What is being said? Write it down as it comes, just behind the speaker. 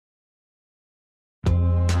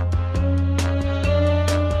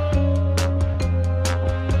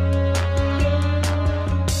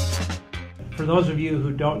those of you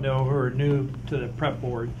who don't know, who are new to the PREP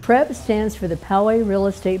board. PREP stands for the Poway Real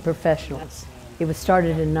Estate Professionals. It was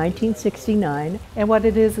started in 1969. And what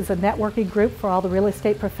it is a networking group for all the real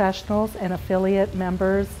estate professionals and affiliate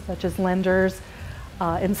members, such as lenders,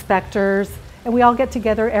 inspectors. And we all get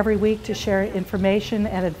together every week to share information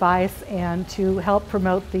and advice and to help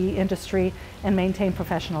promote the industry and maintain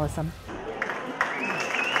professionalism. It's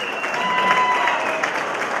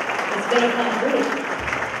been a fun group.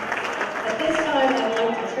 At this time, I'd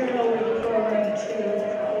like to turn over the program to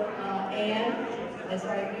Ann as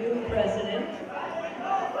our new president.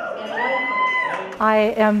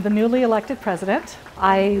 I am the newly elected president.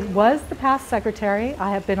 I was the past secretary.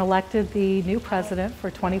 I have been elected the new president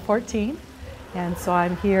for 2014. And so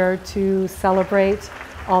I'm here to celebrate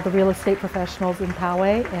all the real estate professionals in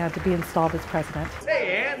Poway and to be installed as president.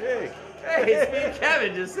 Hey, Ann. Hey, it's me and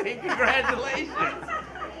Kevin just saying congratulations.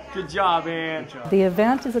 Good job, Ann. The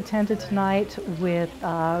event is attended tonight with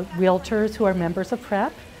realtors who are members of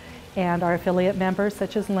PREP and our affiliate members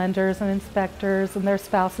such as lenders and inspectors and their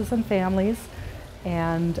spouses and families.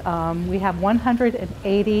 And we have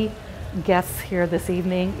 180 guests here this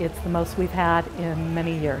evening. It's the most we've had in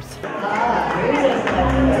many years.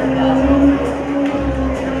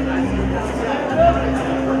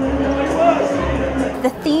 The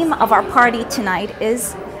theme of our party tonight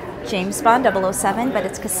is James Bond 007, but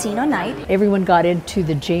it's casino night. Everyone got into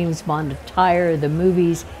the James Bond attire, the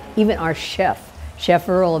movies, even our chef, Chef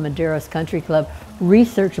Earl of Madeiras Country Club,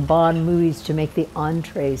 researched Bond movies to make the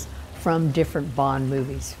entrees from different Bond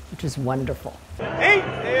movies, which is wonderful.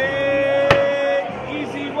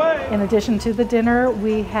 In addition to the dinner,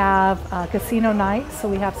 we have casino night, so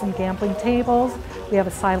we have some gambling tables, we have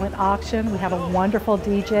a silent auction, we have a wonderful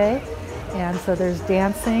DJ, and so there's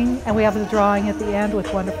dancing, and we have the drawing at the end with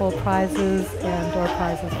wonderful prizes and door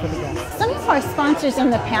prizes for the guests. Some of our sponsors in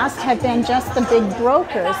the past have been just the big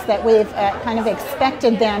brokers that we've kind of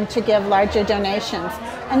expected them to give larger donations.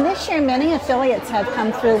 And this year, many affiliates have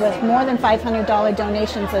come through with more than $500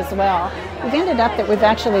 donations as well. We've ended up that we've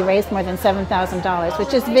actually raised more than $7,000,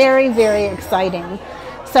 which is very, very exciting.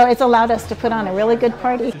 So it's allowed us to put on a really good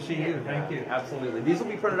party. Good to see you. Thank you. Absolutely. These will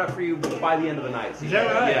be printed up for you by the end of the night. Is that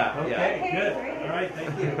right? Yeah. Okay, good. All right,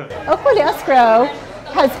 thank you. Oakwood Escrow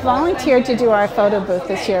has volunteered to do our photo booth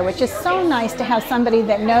this year, which is so nice to have somebody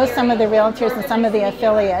that knows some of the realtors and some of the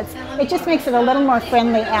affiliates. It just makes it a little more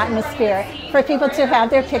friendly atmosphere for people to have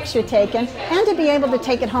their picture taken and to be able to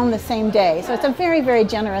take it home the same day. So it's a very, very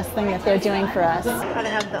generous thing that they're doing for us. How to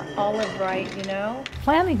have the olive right, you know?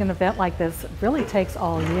 Planning an event like this really takes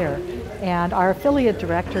all year, and our affiliate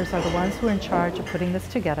directors are the ones who are in charge of putting this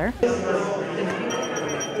together.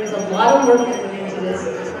 There's a lot of work that went into this,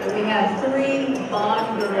 and we have 3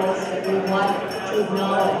 Bond girls that we want to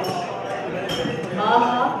acknowledge.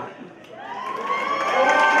 Maha.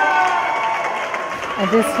 And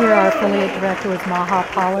this year our affiliate director was Maha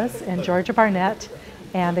Paulus and Georgia Barnett,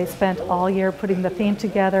 and they spent all year putting the theme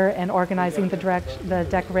together and organizing the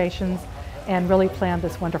decorations and really planned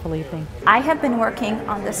this wonderful evening. I have been working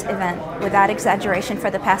on this event without exaggeration for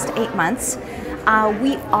the past 8 months.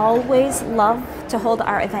 We always love to hold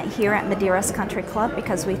our event here at Madeiras Country Club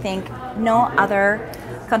because we think no other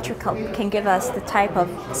country club can give us the type of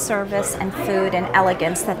service and food and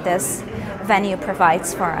elegance that this venue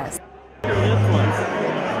provides for us.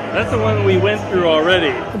 That's the one we went through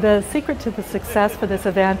already. The secret to the success for this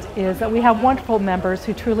event is that we have wonderful members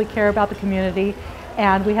who truly care about the community,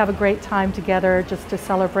 and we have a great time together just to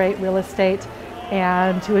celebrate real estate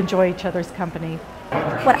and to enjoy each other's company.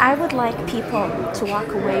 What I would like people to walk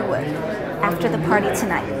away with after the party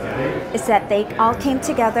tonight is that they all came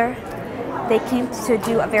together, they came to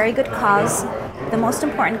do a very good cause. The most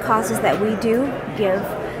important causes that we do give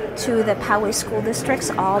to the Poway school districts,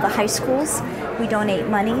 all the high schools. We donate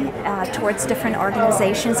money towards different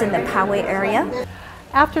organizations in the Poway area.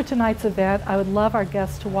 After tonight's event, I would love our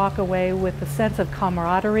guests to walk away with a sense of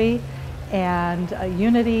camaraderie and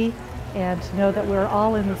unity, and to know that we're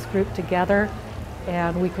all in this group together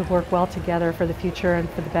and we could work well together for the future and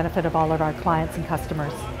for the benefit of all of our clients and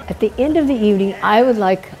customers. At the end of the evening, I would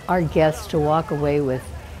like our guests to walk away with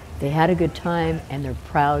they had a good time and they're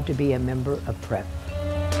proud to be a member of PREP.